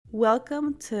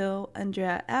Welcome to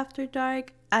Andrea After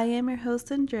Dark. I am your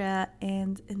host, Andrea,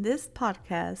 and in this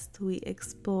podcast, we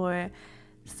explore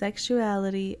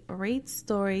sexuality, read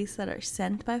stories that are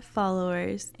sent by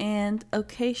followers, and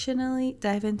occasionally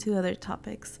dive into other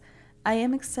topics. I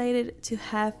am excited to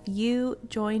have you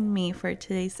join me for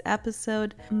today's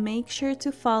episode. Make sure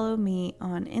to follow me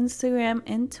on Instagram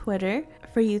and Twitter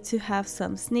for you to have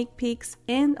some sneak peeks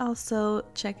and also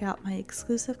check out my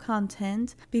exclusive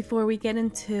content. Before we get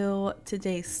into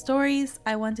today's stories,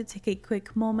 I want to take a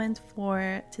quick moment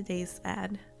for today's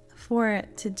ad. For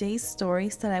today's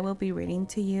stories that I will be reading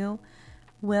to you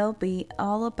will be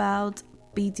all about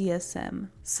BDSM.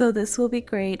 So this will be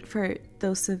great for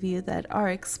those of you that are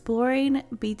exploring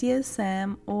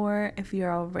BDSM or if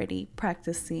you're already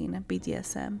practicing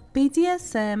BDSM.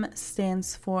 BDSM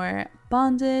stands for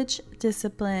bondage,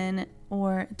 discipline,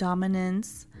 or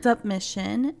dominance,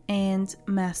 submission, and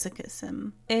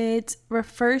masochism. It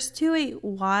refers to a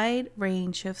wide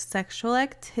range of sexual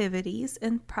activities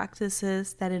and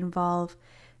practices that involve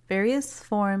various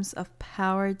forms of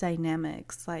power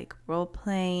dynamics like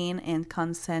role-playing and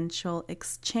consensual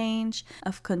exchange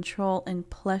of control and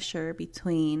pleasure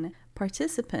between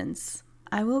participants.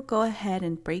 I will go ahead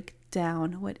and break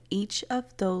down what each of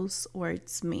those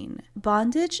words mean.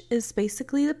 Bondage is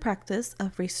basically the practice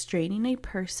of restraining a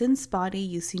person's body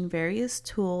using various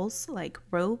tools like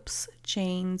ropes,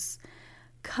 chains,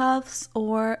 cuffs,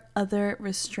 or other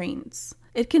restraints.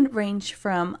 It can range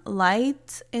from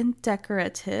light and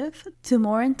decorative to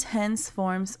more intense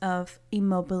forms of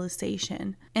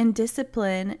immobilization. And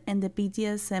discipline in the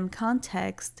BDSM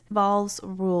context involves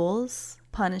rules,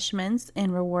 punishments,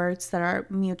 and rewards that are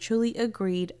mutually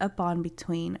agreed upon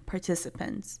between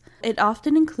participants. It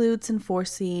often includes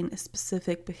enforcing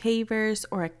specific behaviors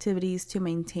or activities to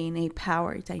maintain a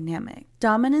power dynamic.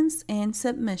 Dominance and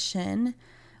submission.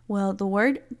 Well, the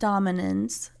word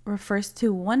dominance refers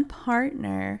to one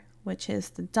partner, which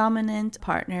is the dominant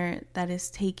partner that is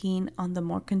taking on the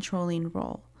more controlling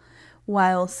role,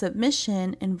 while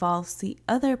submission involves the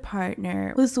other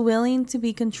partner who's willing to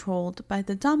be controlled by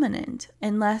the dominant.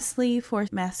 And lastly, for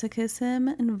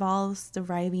masochism involves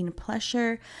deriving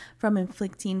pleasure from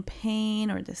inflicting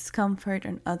pain or discomfort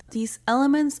on others. These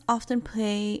elements often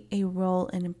play a role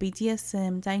in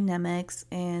BDSM dynamics,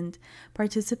 and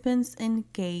participants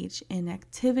engage in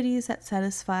activities that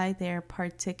satisfy their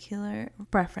particular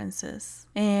preferences.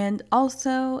 And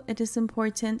also, it is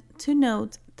important to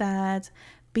note that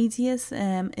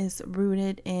BDSM is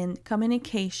rooted in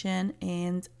communication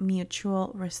and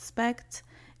mutual respect,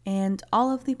 and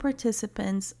all of the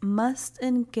participants must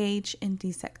engage in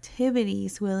these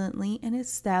activities willingly and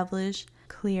establish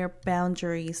clear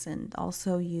boundaries and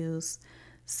also use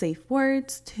safe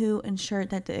words to ensure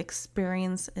that the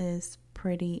experience is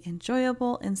pretty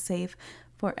enjoyable and safe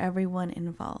for everyone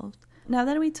involved. Now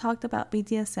that we talked about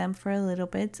BDSM for a little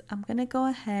bit, I'm going to go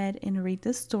ahead and read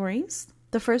the stories.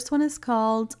 The first one is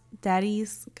called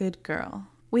Daddy's Good Girl.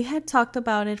 We had talked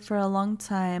about it for a long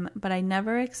time, but I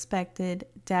never expected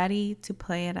Daddy to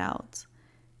play it out.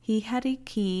 He had a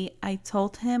key. I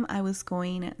told him I was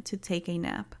going to take a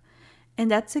nap.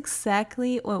 And that's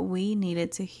exactly what we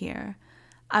needed to hear.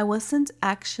 I wasn't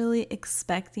actually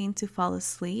expecting to fall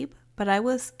asleep, but I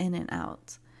was in and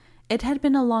out. It had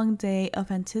been a long day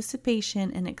of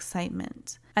anticipation and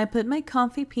excitement. I put my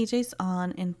comfy PJs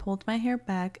on and pulled my hair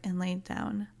back and laid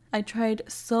down. I tried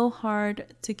so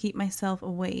hard to keep myself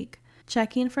awake,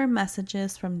 checking for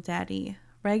messages from Daddy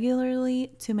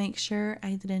regularly to make sure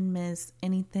I didn't miss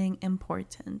anything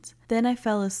important. Then I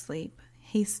fell asleep.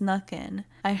 He snuck in.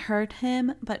 I heard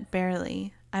him, but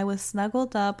barely. I was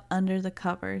snuggled up under the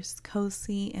covers,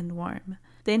 cozy and warm.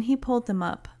 Then he pulled them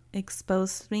up,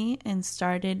 exposed me, and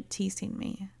started teasing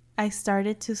me. I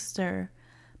started to stir,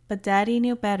 but Daddy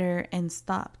knew better and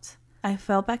stopped. I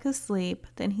fell back asleep,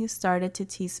 then he started to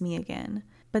tease me again.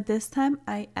 But this time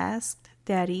I asked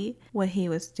Daddy what he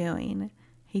was doing.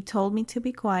 He told me to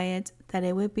be quiet, that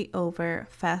it would be over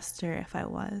faster if I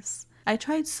was. I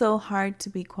tried so hard to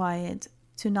be quiet,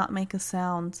 to not make a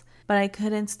sound, but I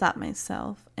couldn't stop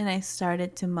myself, and I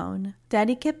started to moan.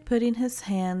 Daddy kept putting his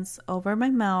hands over my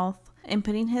mouth and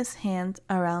putting his hand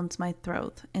around my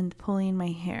throat and pulling my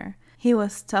hair. He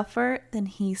was tougher than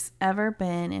he's ever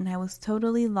been, and I was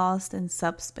totally lost in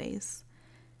subspace.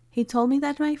 He told me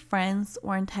that my friends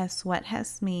weren't as wet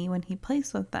as me when he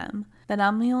plays with them, that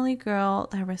I'm the only girl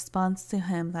that responds to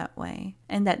him that way,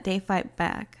 and that they fight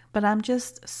back. But I'm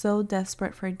just so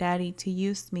desperate for Daddy to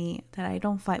use me that I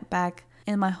don't fight back,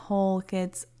 and my hole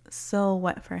gets so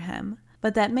wet for him.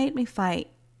 But that made me fight,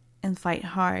 and fight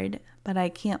hard, but I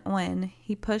can't win.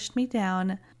 He pushed me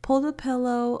down, pulled pulled a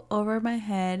pillow over my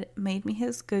head, made me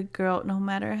his good girl no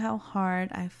matter how hard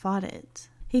I fought it.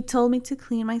 He told me to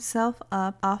clean myself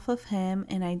up off of him,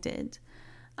 and I did.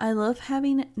 I love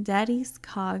having daddy's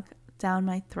cock down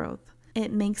my throat.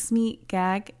 It makes me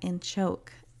gag and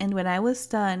choke. And when I was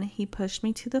done, he pushed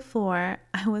me to the floor.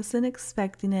 I wasn't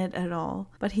expecting it at all,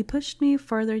 but he pushed me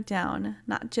further down,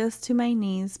 not just to my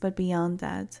knees, but beyond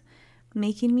that,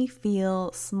 making me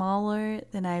feel smaller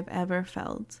than I've ever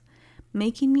felt.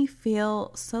 Making me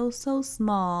feel so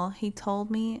small, he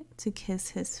told me to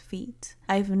kiss his feet.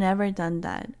 I've never done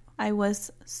that. I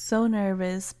was so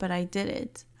nervous, but I did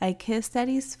it. I kissed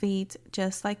Daddy's feet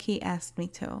just like he asked me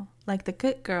to, like the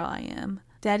good girl I am.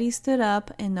 Daddy stood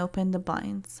up and opened the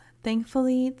blinds.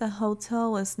 Thankfully, the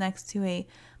hotel was next to a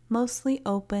mostly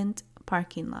opened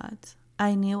parking lot.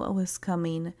 I knew what was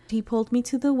coming. He pulled me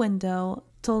to the window,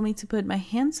 told me to put my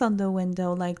hands on the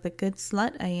window like the good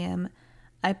slut I am.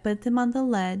 I put them on the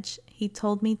ledge. He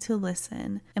told me to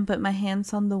listen and put my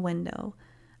hands on the window.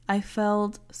 I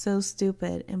felt so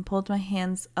stupid and pulled my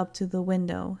hands up to the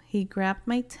window. He grabbed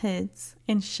my tits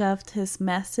and shoved his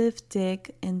massive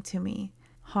dick into me,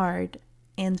 hard,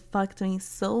 and fucked me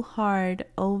so hard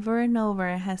over and over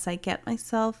as I get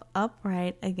myself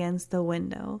upright against the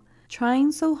window.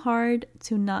 Trying so hard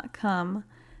to not come,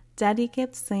 Daddy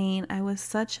kept saying I was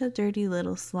such a dirty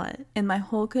little slut, and my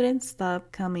hole couldn't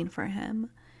stop coming for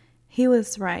him. He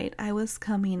was right. I was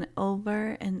coming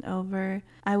over and over.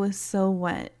 I was so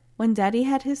wet. When Daddy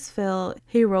had his fill,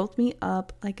 he rolled me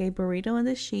up like a burrito in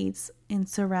the sheets and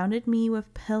surrounded me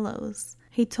with pillows.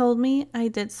 He told me I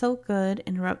did so good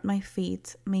and rubbed my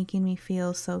feet, making me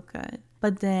feel so good.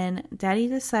 But then Daddy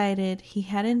decided he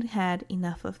hadn't had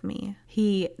enough of me.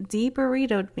 He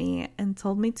de-burritoed me and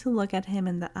told me to look at him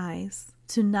in the eyes,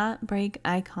 to not break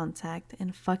eye contact,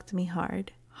 and fucked me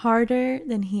hard. Harder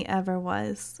than he ever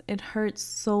was. It hurts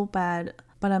so bad,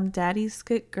 but I'm Daddy's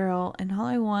good girl and all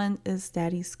I want is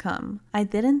Daddy's cum. I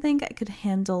didn't think I could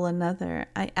handle another.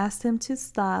 I asked him to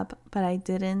stop, but I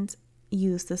didn't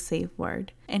use the safe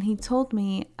word. And he told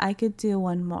me I could do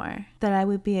one more, that I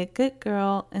would be a good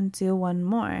girl and do one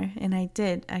more. And I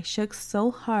did. I shook so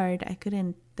hard I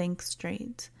couldn't think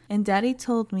straight. And Daddy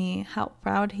told me how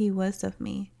proud he was of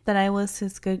me, that I was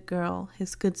his good girl,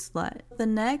 his good slut. The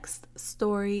next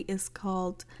story is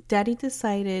called Daddy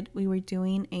Decided We Were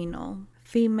Doing Anal.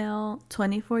 Female,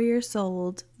 24 years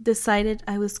old, decided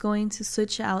I was going to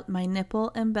switch out my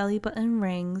nipple and belly button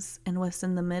rings and was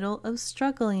in the middle of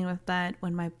struggling with that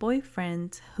when my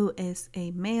boyfriend, who is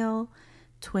a male,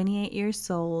 28 years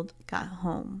old, got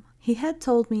home. He had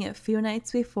told me a few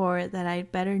nights before that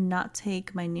I'd better not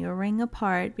take my new ring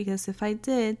apart because if I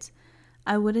did,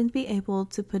 I wouldn't be able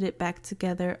to put it back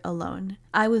together alone.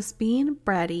 I was being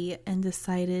bratty and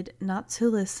decided not to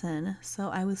listen, so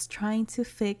I was trying to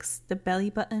fix the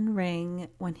belly button ring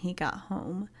when he got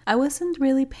home. I wasn't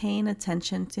really paying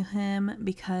attention to him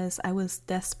because I was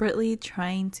desperately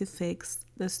trying to fix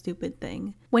the stupid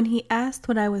thing. When he asked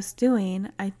what I was doing,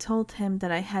 I told him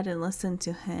that I hadn't listened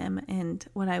to him and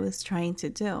what I was trying to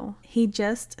do. He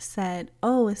just said,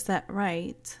 "Oh, is that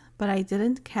right?" But I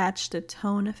didn't catch the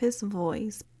tone of his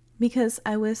voice because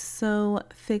I was so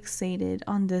fixated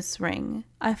on this ring.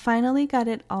 I finally got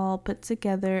it all put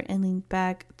together and leaned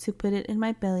back to put it in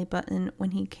my belly button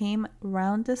when he came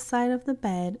round the side of the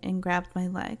bed and grabbed my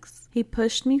legs. He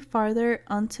pushed me farther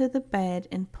onto the bed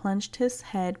and plunged his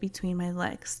head between my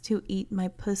legs to eat my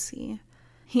pussy.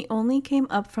 He only came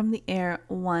up from the air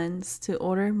once to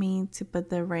order me to put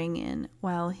the ring in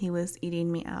while he was eating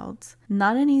me out.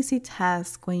 Not an easy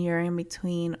task when you're in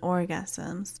between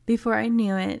orgasms. Before I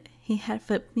knew it, he had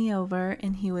flipped me over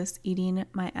and he was eating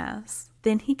my ass.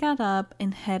 Then he got up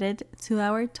and headed to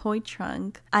our toy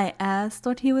trunk. I asked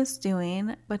what he was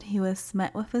doing, but he was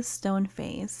met with a stone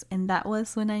face, and that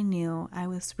was when I knew I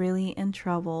was really in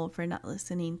trouble for not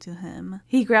listening to him.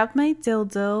 He grabbed my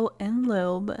dildo and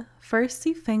lube. First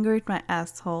he fingered my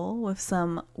asshole with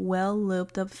some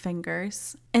well-lubed up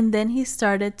fingers, and then he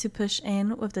started to push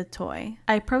in with the toy.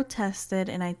 I protested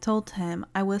and I told him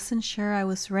I wasn't sure I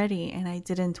was ready and I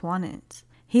didn't want it.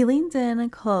 He leaned in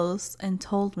close and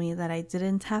told me that I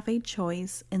didn't have a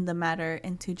choice in the matter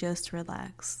and to just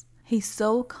relax. He's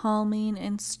so calming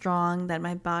and strong that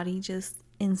my body just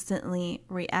instantly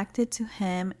reacted to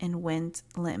him and went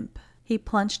limp. He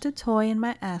plunged a toy in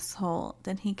my asshole,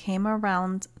 then he came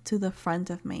around to the front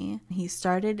of me. He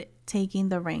started taking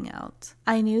the ring out.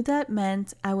 I knew that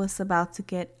meant I was about to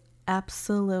get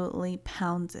absolutely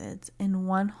pounded in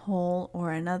one hole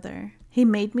or another. He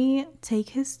made me take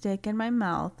his dick in my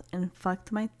mouth and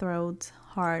fucked my throat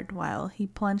hard while he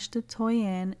plunged the toy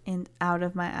in and out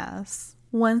of my ass.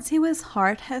 Once he was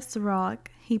hard as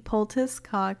rock, he pulled his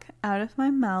cock out of my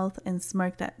mouth and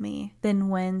smirked at me, then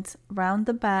went round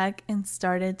the back and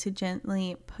started to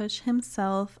gently push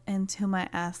himself into my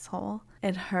asshole.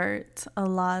 It hurt a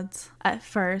lot at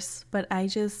first, but I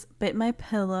just bit my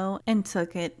pillow and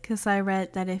took it because I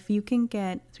read that if you can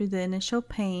get through the initial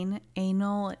pain,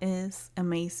 anal is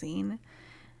amazing.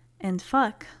 And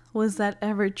fuck, was that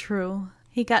ever true?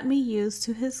 He got me used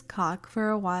to his cock for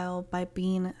a while by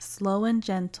being slow and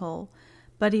gentle,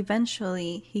 but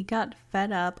eventually he got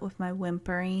fed up with my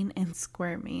whimpering and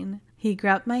squirming. He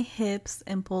grabbed my hips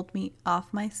and pulled me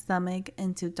off my stomach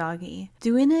into doggy,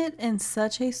 doing it in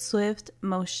such a swift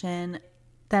motion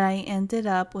that I ended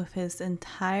up with his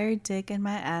entire dick in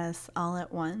my ass all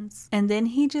at once. And then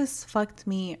he just fucked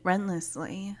me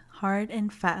relentlessly, hard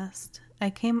and fast. I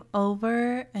came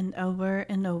over and over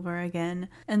and over again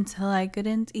until I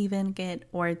couldn't even get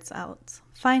words out.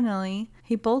 Finally,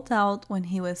 he pulled out when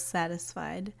he was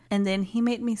satisfied, and then he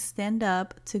made me stand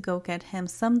up to go get him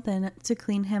something to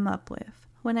clean him up with.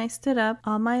 When I stood up,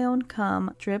 all my own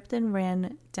cum dripped and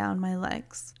ran down my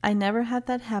legs. I never had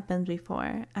that happen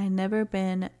before. I never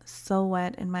been so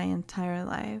wet in my entire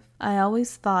life. I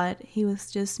always thought he was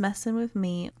just messing with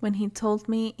me when he told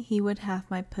me he would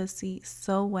have my pussy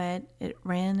so wet it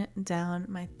ran down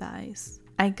my thighs.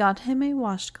 I got him a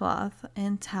washcloth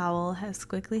and towel as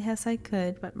quickly as I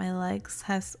could, but my legs,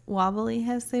 as wobbly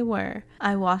as they were,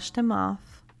 I washed them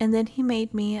off. And then he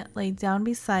made me lay down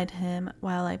beside him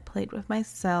while I played with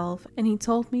myself, and he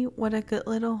told me what a good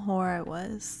little whore I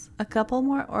was. A couple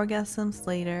more orgasms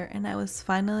later, and I was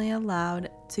finally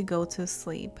allowed to go to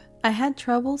sleep. I had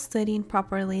trouble sitting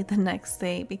properly the next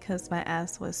day because my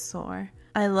ass was sore.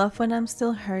 I love when I'm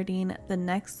still hurting the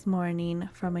next morning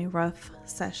from a rough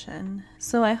session.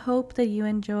 So I hope that you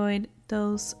enjoyed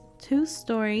those 2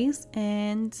 stories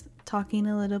and talking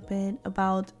a little bit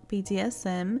about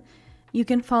BDSM. You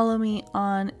can follow me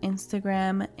on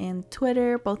Instagram and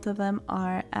Twitter. Both of them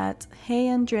are at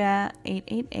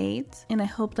HeyAndrea888. And I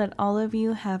hope that all of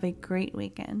you have a great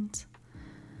weekend.